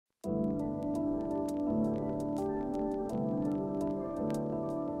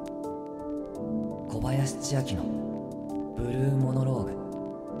林千晃のブルーモノロー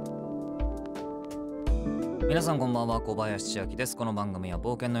グ。皆さんこんばんは、小林千晃です。この番組は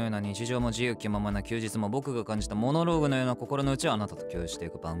冒険のような日常も自由気ままな休日も、僕が感じたモノローグのような心の内をあなたと共有してい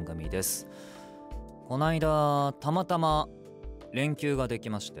く番組です。この間たまたま連休ができ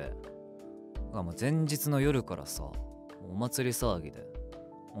まして、もう前日の夜からさ、お祭り騒ぎで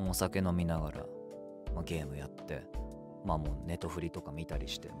お酒飲みながら、ゲームやって、もうネトフリとか見たり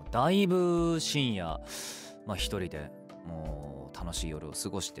して、だいぶ深夜、一人でもう楽しい夜を過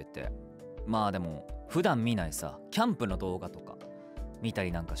ごしてて、でも普段見ないさキャンプの動画とか見た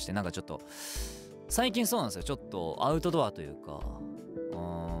りなんかして、なんかちょっと最近そうなんですよ。ちょっとアウトドアというか、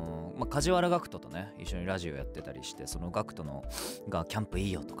梶原学徒とね一緒にラジオやってたりして、その学徒のがキャンプい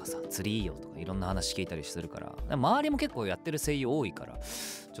いよとかさ、釣りいいよとかいろんな話聞いたりするから、周りも結構やってる声優多いから、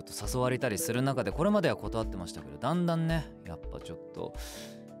ちょっと誘われたりする中で、これまでは断ってましたけど、だんだんねやっぱちょっと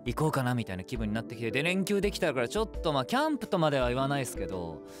行こうかなみたいな気分になってきて、で連休できたからちょっとキャンプとまでは言わないですけ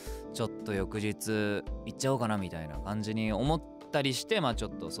ど、ちょっと翌日行っちゃおうかなみたいな感じに思ったりして、ちょ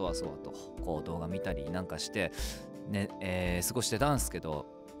っとそわそわとこう動画見たりなんかしてね、過ごしてたんですけ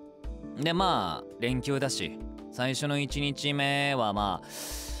ど、で連休だし、最初の1日目は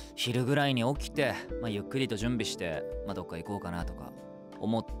昼ぐらいに起きて、ゆっくりと準備して、どっか行こうかなとか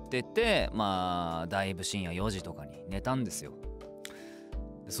思ってて、だいぶ深夜4時とかに寝たんですよ。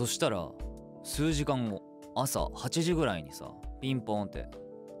でそしたら数時間後、朝8時ぐらいにさ、ピンポンって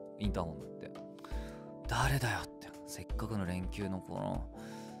インターホン鳴って、誰だよって、せっかくの連休のこの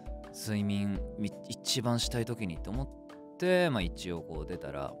睡眠一番したい時にって思って、一応こう出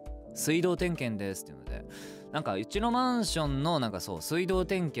たら、水道点検ですっていうので、なんかうちのマンションのなんかそう水道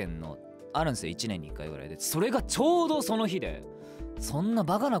点検のあるんですよ、1年に1回ぐらいで。それがちょうどその日で、そんな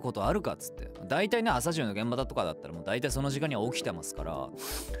バカなことあるかっつって、大体ね朝中の現場だとかだったらもう大体その時間には起きてますから、い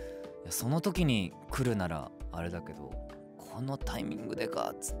やその時に来るならあれだけど、このタイミングで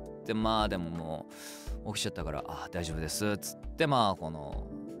かっつって、でももう起きちゃったから、大丈夫ですっつって、この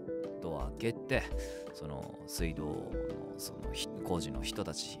ドア開けて、その水道のその工事の人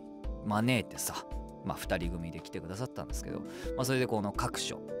たち招いてさ、2人組で来てくださったんですけど、それでこの各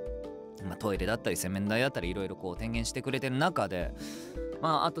所、トイレだったり洗面台だったりいろいろこう点検してくれてる中で、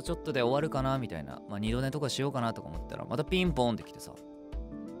あとちょっとで終わるかなみたいな、二度寝とかしようかなとか思ったら、またピンポンって来てさ、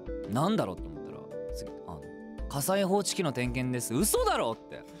なんだろうって思ったら、次火災報知器の点検です。嘘だろっ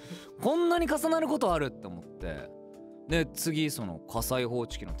て、こんなに重なることあるって思って、で次その火災報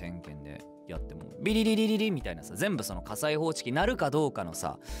知器の点検でやってもビリリリリリみたいなさ、全部その火災報知器なるかどうかの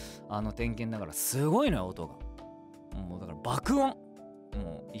さ、点検だからすごいのよ、音が。もうだから爆音、も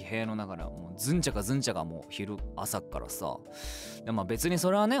う異変の中でもうズンチャカズンチャカ、もう朝からさ。で別にそ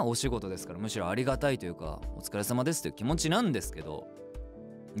れはねお仕事ですから、むしろありがたいというか、お疲れ様ですという気持ちなんですけど、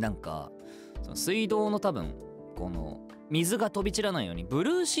なんかその水道の多分この水が飛び散らないようにブ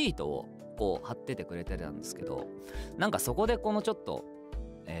ルーシートをこう貼っててくれてたんですけど、なんかそこでこのちょっと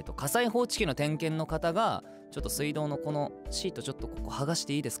火災報知器の点検の方が、ちょっと水道のこのシートちょっとここ剥がし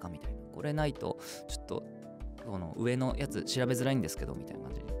ていいですかみたいな、これないとちょっとこの上のやつ調べづらいんですけどみたいな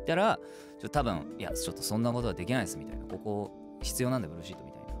感じで言ったら、多分いやちょっとそんなことはできないですみたいな、ここ必要なんでブルーシート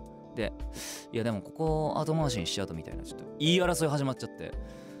みたいなで、いやでもここ後回しにしちゃうとみたいな、ちょっと言い争い始まっちゃって、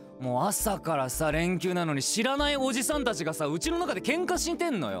もう朝からさ連休なのに知らないおじさんたちがさ、うちの中で喧嘩して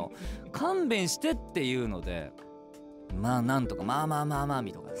んのよ。勘弁してっていうので、なんとか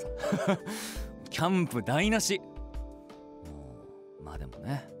みとかさキャンプ台無し。でも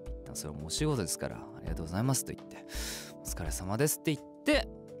ね、一旦それもお仕事ですから、ありがとうございますと言って、お疲れ様ですって言って、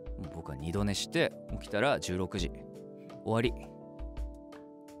僕は二度寝して起きたら16時、終わり。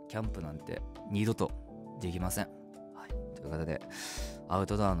キャンプなんて二度とできません。ということで、アウ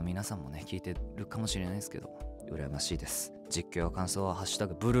トドアの皆さんもね聞いてるかもしれないですけど、羨ましいです。実況や感想はハッシュタ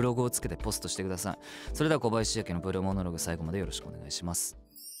グブルログをつけてポストしてください。それでは小林千晃のブルーモノログ、最後までよろしくお願いします。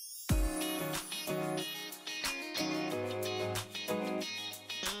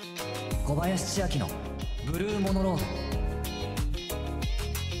小林千晃のブルーモノローグ。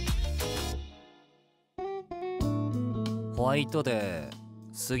ホワイトデ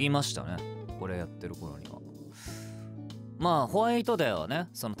ー過ぎましたね、これやってる頃には。ホワイトデーはね、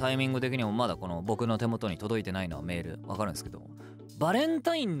そのタイミング的にもまだこの僕の手元に届いてないのはメールわかるんですけど、バレン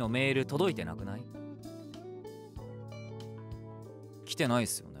タインのメール届いてなくない？来てないっ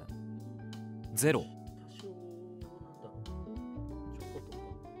すよね。ゼロ。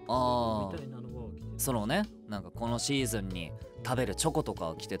そのね、なんかこのシーズンに食べるチョコとか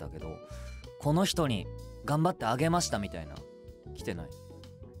は来てたけど、この人に頑張ってあげましたみたいな来てない。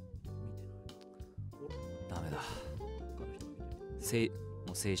ダメだ、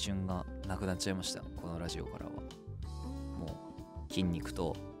もう青春がなくなっちゃいました。このラジオからはもう筋肉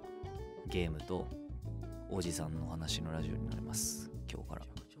とゲームとおじさんの話のラジオになります。今日から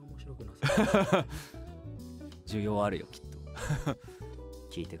めちゃくちゃ面白くなさ需要あるよきっと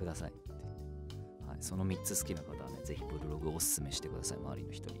聞いてください、はい、その3つ好きな方はねぜひブルログをおすすめしてください、周り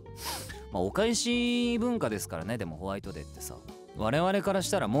の人に。まあお返し文化ですからね。でもホワイトデーってさ、我々からし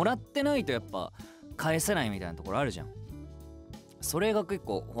たらもらってないとやっぱ返せないみたいなところあるじゃん。それが結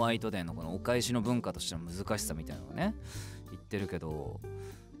構ホワイトデーのこのお返しの文化としての難しさみたいなのがね言ってるけど、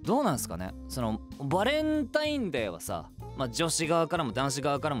どうなんすかね。そのバレンタインデーはさ、まあ女子側からも男子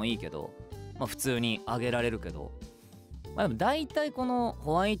側からもいいけど、まあ普通にあげられるけど、まあでも大体この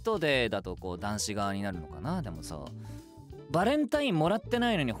ホワイトデーだとこう男子側になるのかな。でもさ、バレンタインもらって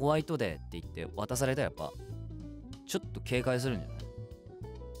ないのにホワイトデーって言って渡されたらやっぱちょっと警戒するんじゃない？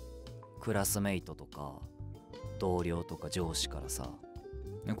クラスメイトとか同僚とか上司からさ、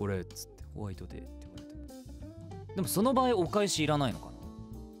ねこれっつってホワイトデーって言われても、でもその場合お返しいらないのかな。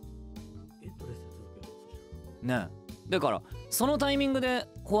ねえ、だからそのタイミングで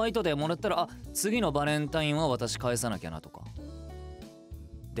ホワイトデーもらったら、あ、次のバレンタインは私返さなきゃなとか。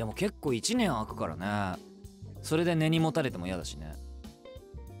でも結構1年空くからね。それで根に持たれても嫌だしね。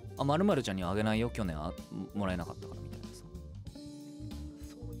あ、〇〇ちゃんにはあげないよ、去年もらえなかったからみたいなさ。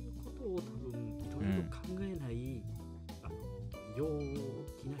そういうことを多分いろいろ考えない、陽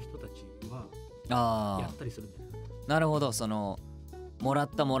気な人たちはやったりするんじゃない？なるほど。そのもらっ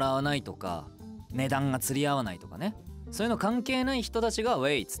たもらわないとか値段が釣り合わないとかね、そういうの関係ない人たちがウ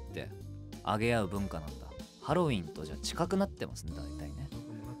ェイっつってあげ合う文化なんだ。ハロウィンとじゃ近くなってますね、大体ね。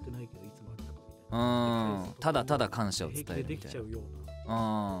もらってないけどいつもあったかみたいな。ただただ感謝を伝えるみたい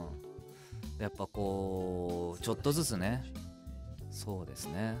な。やっぱこうちょっとずつね、そうです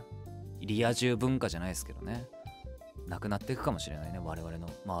ね、リア充文化じゃないですけどね、なくなっていくかもしれないね、我々の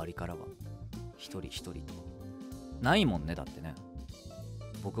周りからは。一人一人とないもんね。だってね、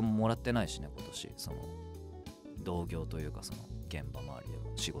僕ももらってないしね今年。その同業というかその現場周りで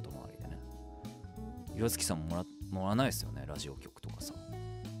も仕事周りでね。岩月さんももらないですよね、ラジオ局とかさ。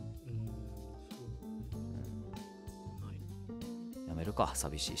やめるか、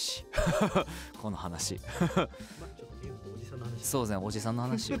寂しいしこの話そうですね、おじさんの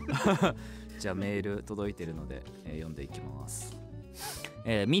話じゃあメール届いてるので、読んでいきます。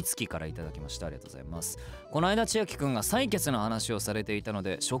みつきからいただきました。ありがとうございます。この間千秋くんが採血の話をされていたの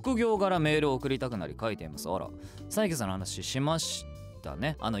で職業柄メールを送りたくなり書いています。あら、採血の話しました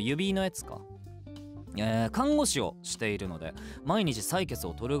ね。指のやつか。看護師をしているので毎日採血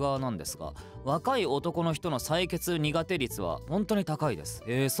を取る側なんですが、若い男の人の採血苦手率は本当に高いです。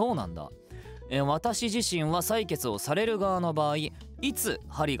そうなんだ。私自身は採血をされる側の場合、いつ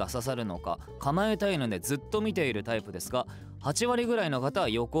針が刺さるのか構えたいのでずっと見ているタイプですが、8割ぐらいの方は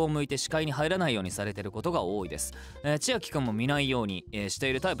横を向いて視界に入らないようにされていることが多いです。千秋くんも見ないように、して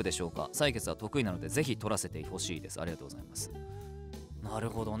いるタイプでしょうか。採血は得意なのでぜひ取らせてほしいです。ありがとうございます。なる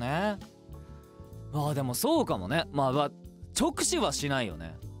ほどね。でもそうかもね。直視はしないよ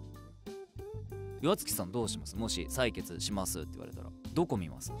ね。岩月さんどうします？もし採血しますって言われたらどこ見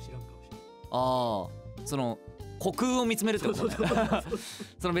ます？知らんかもしれない。その虚空を見つめるってことね。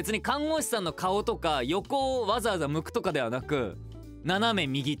その別に看護師さんの顔とか横をわざわざ向くとかではなく、斜め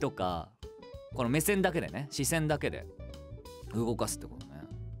右とかこの目線だけでね、視線だけで動かすってことね。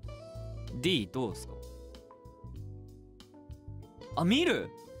 D どうですか？見る？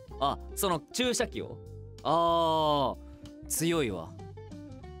その注射器を強いわ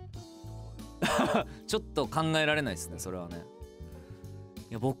ちょっと考えられないですね、それはね。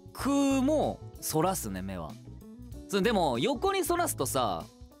いや僕もそらすね、目は。でも横にそらすとさ、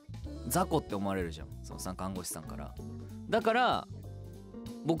雑魚って思われるじゃん、その看護師さんから。だから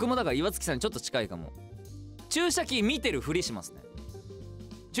僕もだから岩月さんにちょっと近いかも。注射器見てるふりしますね。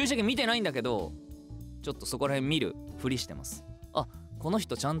注射器見てないんだけどちょっとそこら辺見るふりしてます。この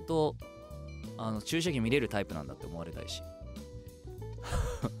人ちゃんと注射器見れるタイプなんだって思われたいし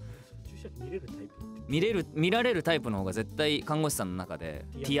注射器見れるタイプって見られるタイプの方が絶対看護師さんの中で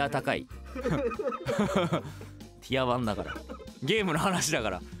ティア高いティア1だから、ゲームの話だか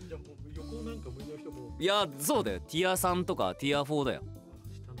ら。じゃあもう横なんか向いてる人も。いやそうだよ、ティア3とかティア4だよ。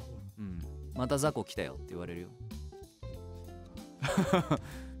下の方。また雑魚来たよって言われるよ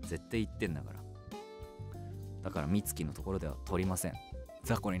絶対言ってんだから。だから美月のところでは取りません。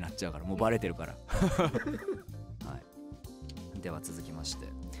雑魚になっちゃうから、もうバレてるからはい、では続きまして、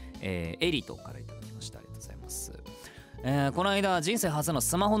エリトからいただきました。ありがとうございます。この間人生初の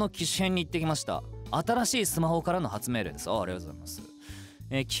スマホの機種変に行ってきました。新しいスマホからの初メールです。ありがとうございます。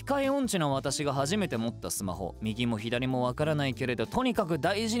機械音痴な私が初めて持ったスマホ、右も左もわからないけれどとにかく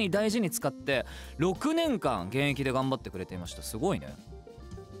大事に大事に使って6年間現役で頑張ってくれていました。すごいね。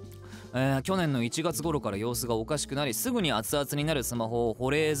去年の1月頃から様子がおかしくなり、すぐに熱々になるスマホを保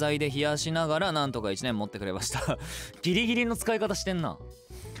冷剤で冷やしながらなんとか1年持ってくれましたギリギリの使い方してんな。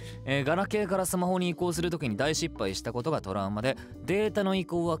ガラケーからスマホに移行するときに大失敗したことがトラウマで、データの移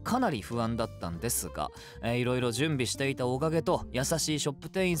行はかなり不安だったんですが、いろいろ準備していたおかげと優しいショップ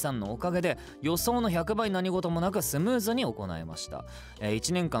店員さんのおかげで予想の100倍何事もなくスムーズに行えました。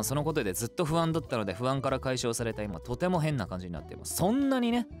1年間そのことでずっと不安だったので、不安から解消された今とても変な感じになっています。そんな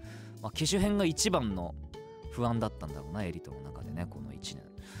にね、機種変が一番の不安だったんだろうな、エリートの中でね、この1年。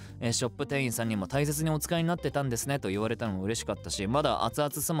ショップ店員さんにも大切にお使いになってたんですねと言われたのも嬉しかったし、まだ熱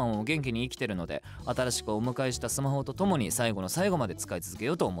々スマホを元気に生きてるので、新しくお迎えしたスマホとともに最後の最後まで使い続け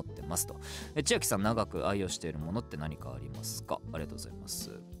ようと思ってますと。千秋さん、長く愛用しているものって何かありますか？ありがとうございます。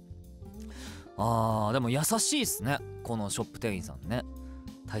でも優しいっすね、このショップ店員さんね。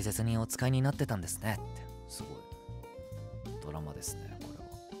大切にお使いになってたんですねって、すごいドラマですね。これは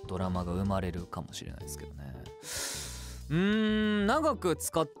ドラマが生まれるかもしれないですけどね。長く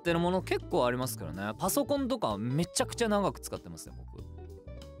使ってるもの結構ありますけどね。パソコンとかめちゃくちゃ長く使ってますね、僕。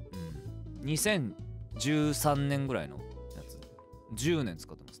2013年ぐらいのやつ10年使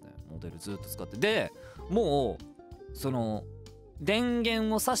ってますね。モデルずっと使って、でもうその電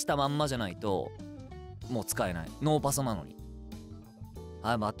源を挿したまんまじゃないともう使えない。ノーパソなのに、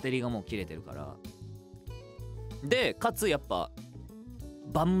バッテリーがもう切れてるから。でかつやっぱ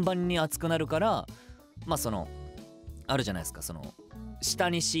バンバンに熱くなるから、そのあるじゃないですか、その下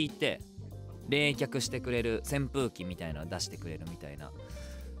に敷いて冷却してくれる扇風機みたいなの出してくれるみたいな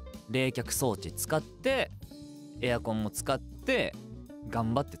冷却装置使って、エアコンも使って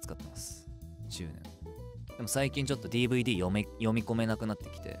頑張って使ってます、10年。でも最近ちょっと DVD 読み込めなくなって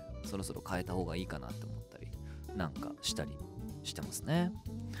きて、そろそろ変えた方がいいかなって思ったりなんかしたりしてますね。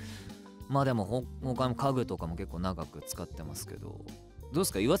でも他の家具とかも結構長く使ってますけど、どうで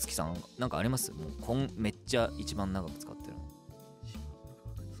すか岩月さん、なんかあります？もうめっちゃ一番長く使ってる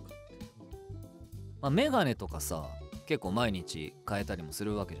の。メガネとかさ、結構毎日変えたりもす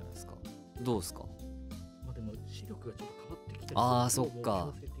るわけじゃないですか。どうですか？でも視力がちょっと変わってきて、そっか。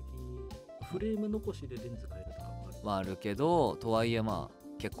フレーム残しでレンズ変えるとかもあるけど、とはいえ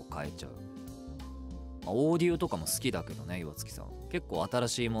結構変えちゃう。オーディオとかも好きだけどね、岩月さん結構新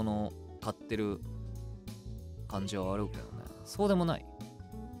しいものを買ってる感じはあるけどね。そうでもない？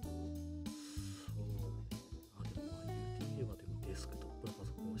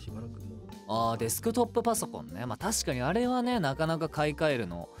デスクトップパソコンね。確かにあれはね、なかなか買い替える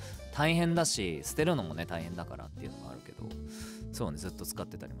の大変だし、捨てるのもね大変だからっていうのもあるけど、そうね、ずっと使っ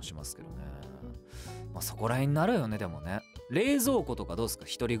てたりもしますけどね。そこら辺になるよね。でもね、冷蔵庫とかどうですか？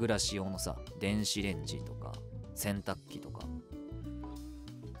一人暮らし用のさ、電子レンジとか洗濯機とか。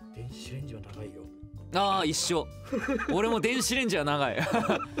電子レンジは長いよ。一緒俺も電子レンジは長い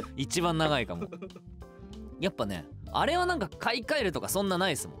一番長いかも。やっぱね、あれはなんか買い替えるとかそんなな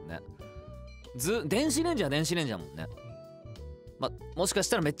いですもんね。電子レンジは電子レンジだもんね。もしかし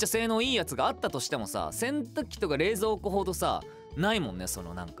たらめっちゃ性能いいやつがあったとしてもさ、洗濯機とか冷蔵庫ほどさないもんね。そ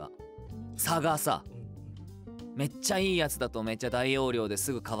のなんか差がさ、めっちゃいいやつだとめっちゃ大容量で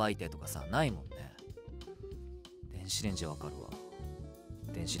すぐ乾いてとかさ、ないもんね。電子レンジわかるわ。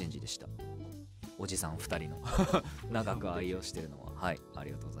電子レンジでした。おじさん2人の長く愛用してるのは。はい、あ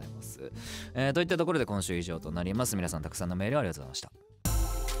りがとうございます。といったところで今週以上となります。皆さんたくさんのメールありがとうございました。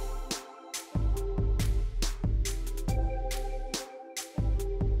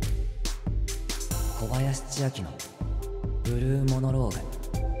小林千晃のブルーモノローグ。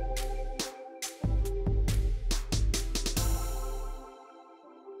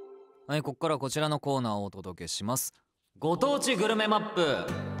はい、ここからこちらのコーナーをお届けします。ご当地グルメマップ。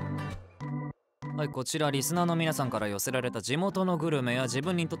はい、こちらリスナーの皆さんから寄せられた地元のグルメや自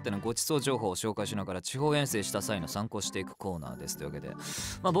分にとってのごちそう情報を紹介しながら地方遠征した際の参考していくコーナーです。というわけで、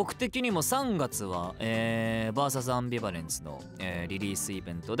僕的にも3月は、バーサスアンビバレンスの、リリースイ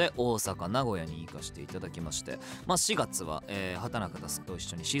ベントで大阪名古屋に行かせていただきまして、4月は、畑中佑と一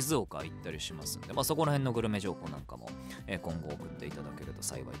緒に静岡行ったりしますんで、そこら辺のグルメ情報なんかも、今後送っていただけると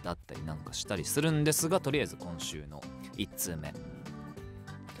幸いだったりなんかしたりするんですが、とりあえず今週の1通目、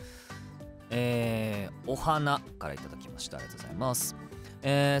お花からいただきました。ありがとうございます。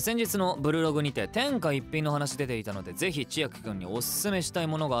先日のブルログにて天下一品の話出ていたので、ぜひ千秋くんにおすすめしたい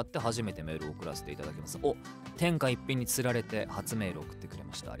ものがあって初めてメールを送らせていただきます。天下一品に釣られて初メールを送ってくれ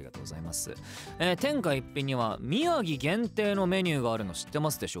ました。ありがとうございます。天下一品には宮城限定のメニューがあるの知って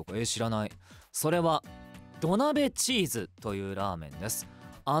ますでしょうか？知らない。それは土鍋チーズというラーメンです。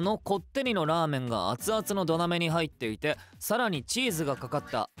こってりのラーメンが熱々の土鍋に入っていて、さらにチーズがかかっ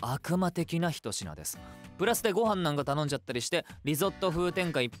た悪魔的な一品です。プラスでご飯なんか頼んじゃったりしてリゾット風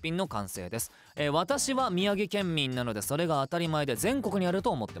天下一品の完成です。私は宮城県民なのでそれが当たり前で全国にあると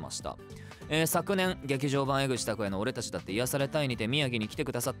思ってました。昨年劇場版江口拓也の俺たちだって癒されたいにて宮城に来て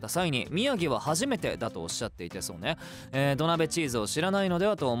くださった際に、宮城は初めてだとおっしゃっていて、そうね、土鍋チーズを知らないので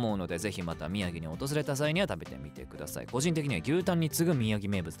はと思うので、ぜひまた宮城に訪れた際には食べてみてください。個人的には牛タンに次ぐ宮城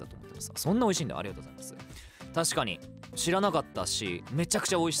名物だと思ってます。そんな美味しいんだ。ありがとうございます。確かに知らなかったし、めちゃく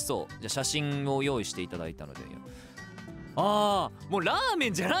ちゃ美味しそう。じゃあ写真を用意していただいたので、もうラーメ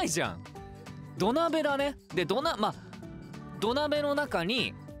ンじゃないじゃん。土鍋だね。で土鍋の中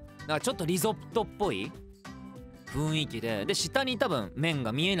にちょっとリゾットっぽい雰囲気で、下に多分麺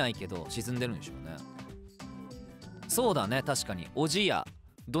が見えないけど沈んでるんでしょうね。そうだね、確かにおじや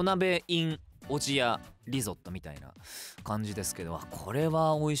土鍋インおじやリゾットみたいな感じですけど、これ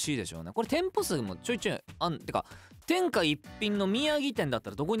は美味しいでしょうね。これ店舗数もちょいちょいてか天下一品の宮城店だっ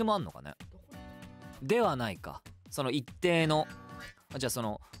たらどこにでもあんのかね。ではないか、その一定の、じゃあそ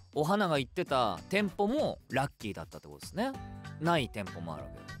のお花が言ってた店舗もラッキーだったってことですね。ない店舗もあるわ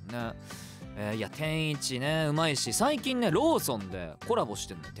けですね。いや天一ね、うまいし、最近ねローソンでコラボし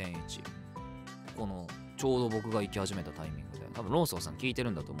てんの天一。このちょうど僕が行き始めたタイミングで、多分ローソンさん聞いて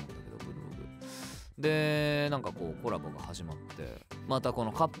るんだと思うんだけど、ブルログでなんかこうコラボが始まって、またこ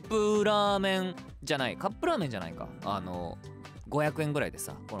のカップラーメンじゃないか500円ぐらいで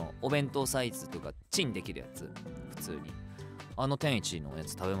さ、このお弁当サイズというかチンできるやつ、普通に天一のや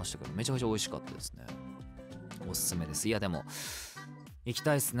つ食べましたけど、めちゃくちゃ美味しかったですね。おすすめです。いやでも行き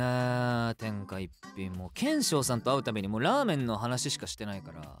たいっすね、天下一品。もう賢章さんと会うたびにもうラーメンの話しかしてない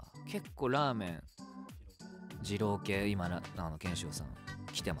から、結構ラーメン二郎系今賢章さん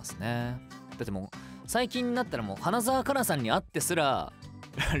来てますね。だってもう最近になったらもう花澤香菜さんに会ってすら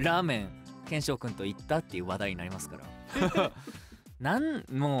ラーメン賢章くんと行ったっていう話題になりますから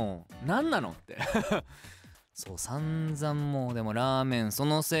もうなんなのってそう散々もう、でもラーメンそ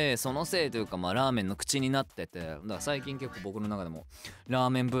のせいというか、ラーメンの口になってて、だから最近結構僕の中でもラー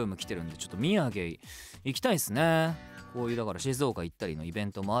メンブーム来てるんで、ちょっと宮城行きたいですね。こういうだから静岡行ったりのイベ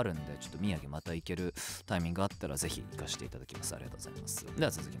ントもあるんで、ちょっと宮城また行けるタイミングがあったらぜひ行かせていただきます。ありがとうございます。では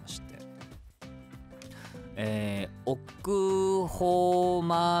続きまして、奥穂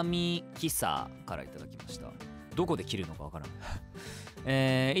まみきさからいただきました。どこで切るのかわからな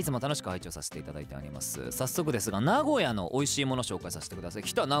いいつも楽しく拝聴させていただいております。早速ですが、名古屋の美味しいもの紹介させてください。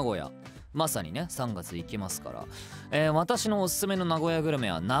来た名古屋、まさにね3月行きますから、私のおすすめの名古屋グル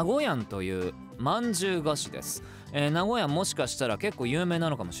メは名古屋というまんじゅう菓子です。名古屋もしかしたら結構有名な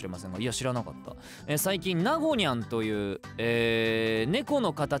のかもしれませんが、いや知らなかった。最近名古屋という、猫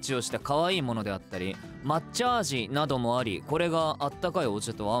の形をした可愛いものであったり抹茶味などもあり、これがあったかいお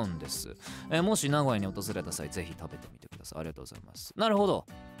茶と合うんです。もし名古屋に訪れた際ぜひ食べてみてください。ありがとうございます。なるほど、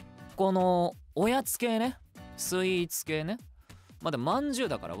このおやつ系ね、スイーツ系ね、でもまんじゅう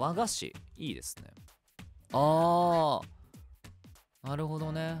だから和菓子いいですね。なるほ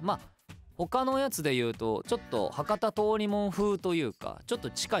どね。他のやつで言うとちょっと博多通りもん風というか、ちょっ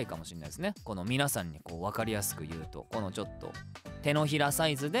と近いかもしれないですね。この皆さんにこう分かりやすく言うと、このちょっと手のひらサ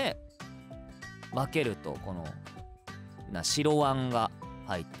イズで分けると、この白あんが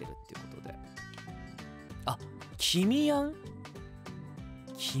入ってるっていうことで、黄身あんっ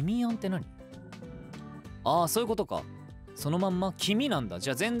て何？そういうことか。そのまんま黄身なんだ。じ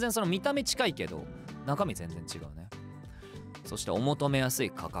ゃあ全然その見た目近いけど中身全然違うね。そしてお求めやす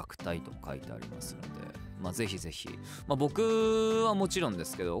い価格帯とも書いてありますので、ぜひぜひ、僕はもちろんで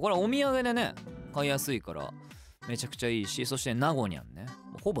すけど、これお土産でね買いやすいからめちゃくちゃいいし、そして名護にゃんね、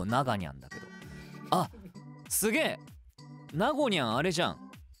ほぼ長にゃんだけど、すげえ、名護にゃんあれじゃ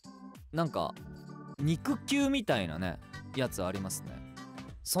ん、なんか肉球みたいなねやつありますね。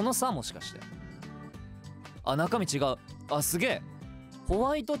その差もしかして、中身違う。すげえ、ホ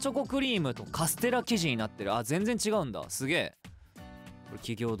ワイトチョコクリームとカステラ生地になってる。全然違うんだ。すげえ、これ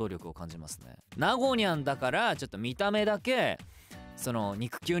企業努力を感じますね。名護にゃんだからちょっと見た目だけその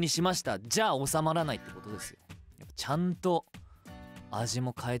肉球にしました、じゃあ収まらないってことですよ。やっぱちゃんと味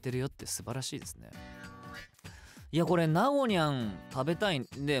も変えてるよって素晴らしいですね。いやこれ名護にゃん食べたい。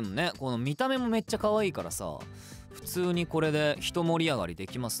でもね、この見た目もめっちゃ可愛いからさ、普通にこれで一盛り上がりで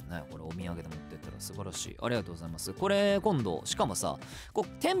きますね。これお土産で持ってったら素晴らしい。ありがとうございます。これ今度しかもさ、こう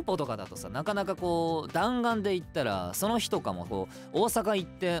店舗とかだとさ、なかなかこう弾丸で行ったらその日とかもこう大阪行っ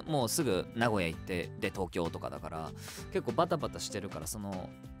てもうすぐ名古屋行ってで東京とかだから結構バタバタしてるから、その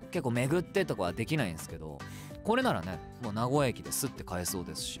結構巡ってとかはできないんですけど、これならねもう名古屋駅ですって買えそう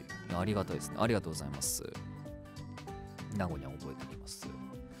ですし、いやありがたいですね。ありがとうございます。名古屋覚えておきます。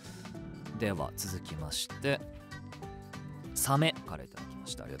では続きましてサメからいただきま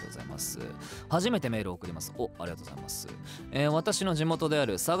した。ありがとうございます。初めてメールを送ります。ありがとうございます。私の地元であ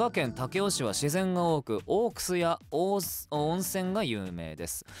る佐賀県武雄市は自然が多く大楠や温泉が有名で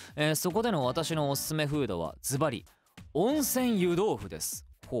す。そこでの私のおすすめフードはズバリ温泉湯豆腐です。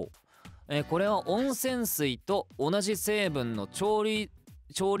これは温泉水と同じ成分の調理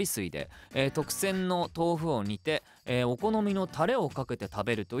水で、特選の豆腐を煮て、お好みのタレをかけて食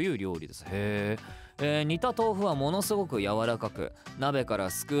べるという料理です。煮た豆腐はものすごく柔らかく、鍋から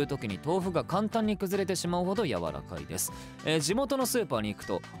すくう時に豆腐が簡単に崩れてしまうほど柔らかいです。地元のスーパーに行く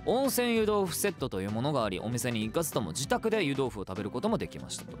と温泉湯豆腐セットというものがあり、お店に行かずとも自宅で湯豆腐を食べることもできま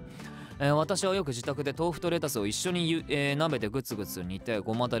したと。私はよく自宅で豆腐とレタスを一緒に鍋でグツグツ煮て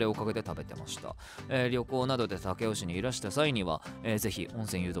ごまだれをかけて食べてました。旅行などで武雄市にいらした際には、ぜひ温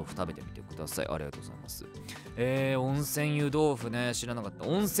泉湯豆腐食べてみてください。ありがとうございます。温泉湯豆腐ね、知らなかった。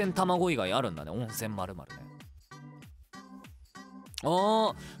温泉卵以外あるんだね。温泉丸々ね。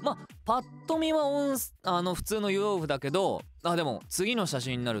まあパッと見は普通の湯豆腐だけど、でも次の写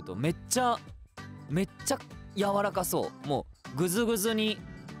真になるとめっちゃ柔らかそう。もうグズグズに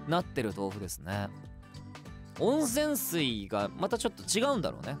なってる豆腐ですね。温泉水がまたちょっと違うん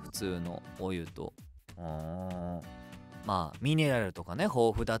だろうね、普通のお湯と。まあミネラルとかね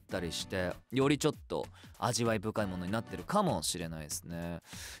豊富だったりしてよりちょっと味わい深いものになってるかもしれないですね。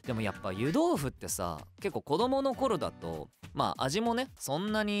でもやっぱ湯豆腐ってさ、結構子供の頃だとまあ味もねそ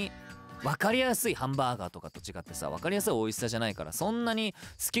んなに分かりやすいハンバーガーとかと違ってさ、分かりやすい美味しさじゃないからそんなに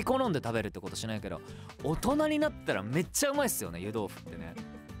好き好んで食べるってことしないけど、大人になったらめっちゃうまいっすよね、湯豆腐ってね。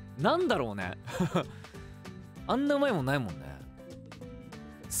なんだろうねあんなうまいもんないもんね。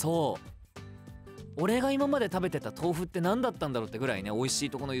俺が今まで食べてた豆腐って何だったんだろうってぐらいね、美味しい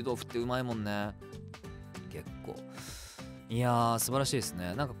とこの湯豆腐ってうまいもんね、結構。いやー素晴らしいです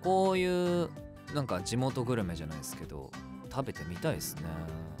ね。なんかこういうなんか地元グルメじゃないですけど食べてみたいですね。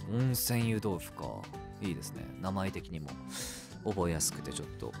温泉湯豆腐か、いいですね。名前的にも覚えやすくて、ちょっ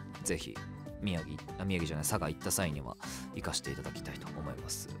とぜひ宮城じゃない佐賀行った際には行かせていただきたいと思いま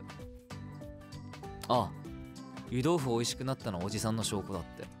す。湯豆腐美味しくなったのはおじさんの証拠だっ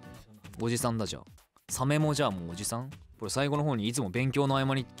て。おじさんだ。じゃあサメもじゃあもうおじさん。これ最後の方にいつも勉強の合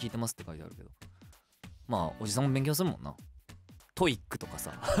間に聞いてますって書いてあるけど、まあおじさんも勉強するもんな。トイックとか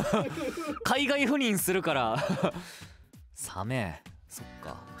さ海外赴任するからサメ、そっ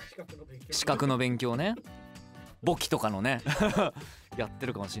か、資格の勉強ね、簿記とかのねやって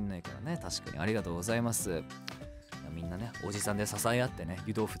るかもしんないからね。確かにありがとうございます。みんなねおじさんで支え合ってね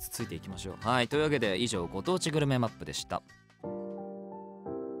湯豆腐つついていきましょう。はい、というわけで以上ご当地グルメマップでした。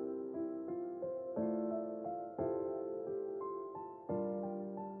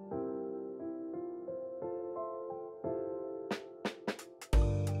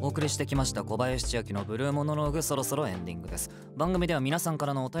お送りしてきました小林千晃のブルーモノローグ、そろそろエンディングです。番組では皆さんか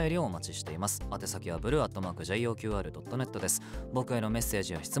らのお便りをお待ちしています。宛先はblue@joqr.net です。僕へのメッセー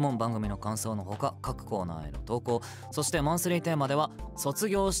ジや質問、番組の感想のほか各コーナーへの投稿、そしてマンスリーテーマでは卒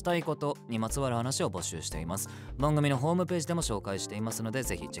業したいことにまつわる話を募集しています。番組のホームページでも紹介していますので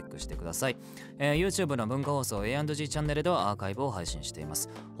ぜひチェックしてください。YouTube の文化放送 A&G チャンネルではアーカイブを配信しています。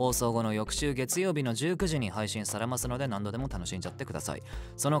放送後の翌週月曜日の19時に配信されますので何度でも楽しんじゃってください。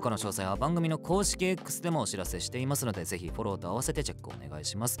その他の詳細は番組の公式 X でもお知らせしていますのでぜひフォローと合わせてチェックお願い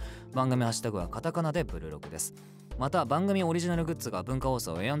します。番組ハッシュタグはカタカナでブルログです。また番組オリジナルグッズが文化放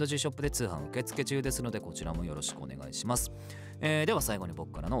送 A&G ショップで通販受付中ですのでこちらもよろしくお願いします。では最後に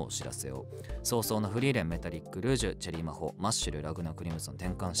僕からのお知らせを。早々のフリーレン、メタリックルージュ、チェリーマホ、マッシュル、ラグナクリムゾン、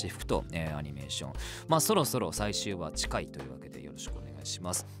転換シフト、アニメーション、そろそろ最終話近いというわけでよろしくお願いし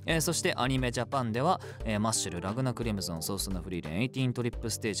ます。そしてアニメジャパンでは、マッシュル、ラグナクリムゾン、早々のフリーレン18トリッ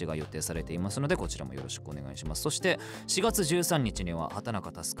プステージが予定されていますのでこちらもよろしくお願いします。そして4月13日には畑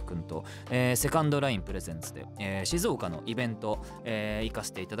中佑くんと、セカンドラインプレゼンツで、静岡のイベント、行か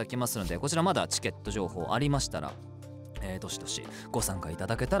せていただきますのでこちらまだチケット情報ありましたらどしどしご参加いた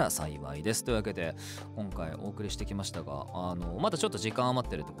だけたら幸いです。というわけで今回お送りしてきましたがまだちょっと時間余っ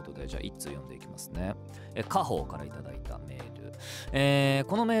てるということでじゃあ1通読んでいきますね。家宝からいただいたメール、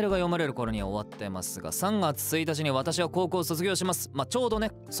このメールが読まれる頃には終わってますが3月1日に私は高校を卒業します。ちょうどね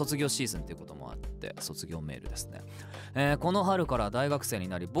卒業シーズンということもあって卒業メールですね。この春から大学生に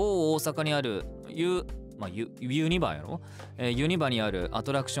なり某大阪にあるユニバやろ、ユニバにあるア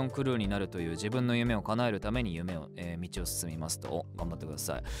トラクションクルーになるという自分の夢を叶えるために道を進みますと。頑張ってくだ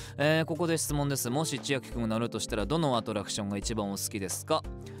さい。ここで質問です。もし千秋くんが乗るとしたらどのアトラクションが一番お好きですか？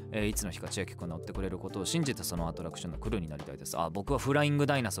いつの日か千秋くんが乗ってくれることを信じてそのアトラクションのクルーになりたいです。僕はフライング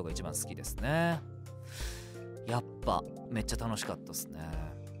ダイナソーが一番好きですね。やっぱめっちゃ楽しかったですね。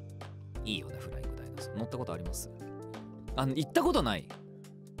いいよねフライングダイナソー。乗ったことあります？行ったことない。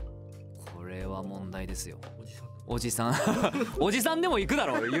これは問題ですよ。おじさんおじさんでも行くだ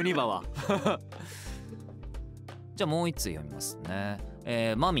ろうユニバはじゃあもう一通読みますね。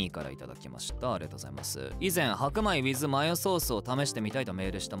マミーからいただきました。ありがとうございます。以前白米 with マヨソースを試してみたいとメ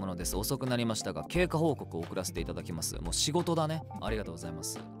ールしたものです。遅くなりましたが経過報告を送らせていただきます。もう仕事だね。ありがとうございま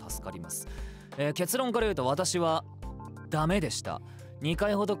す。助かります。結論から言うと私はダメでした。2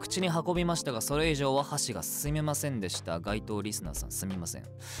回ほど口に運びましたがそれ以上は箸が進みませんでした。該当リスナーさんすみませ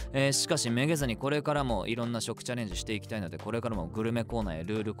ん。しかしめげずにこれからもいろんな食チャレンジしていきたいので、これからもグルメコーナーや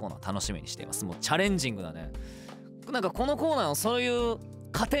ルールコーナー楽しみにしています。もうチャレンジングだね。なんかこのコーナーをそういう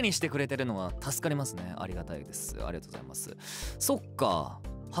糧にしてくれてるのは助かりますね。ありがたいです。ありがとうございます。そっか、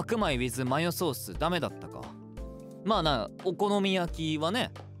白米 with マヨソースダメだったか。まあな、お好み焼きは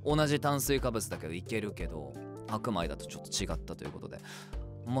ね同じ炭水化物だけどいけるけど白米だとちょっと違ったということで、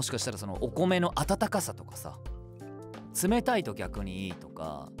もしかしたらそのお米の温かさとかさ、冷たいと逆にいいと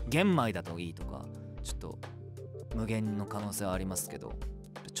か玄米だといいとか、ちょっと無限の可能性はありますけど、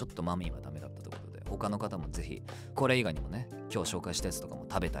ちょっとマミーはダメだったということで、他の方もぜひこれ以外にもね今日紹介したやつとかも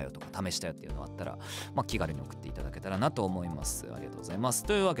食べたよとか試したよっていうのがあったら、気軽に送っていただけたらなと思います。ありがとうございます。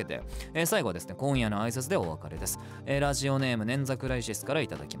というわけで、最後はですね今夜の挨拶でお別れです。ラジオネーム捻挫ライシスからい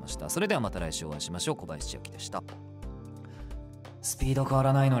ただきました。それではまた来週お会いしましょう。小林千晃でした。スピード変わ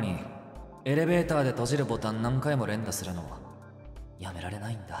らないのにエレベーターで閉じるボタン何回も連打するのはやめられ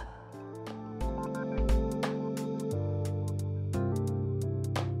ないんだ。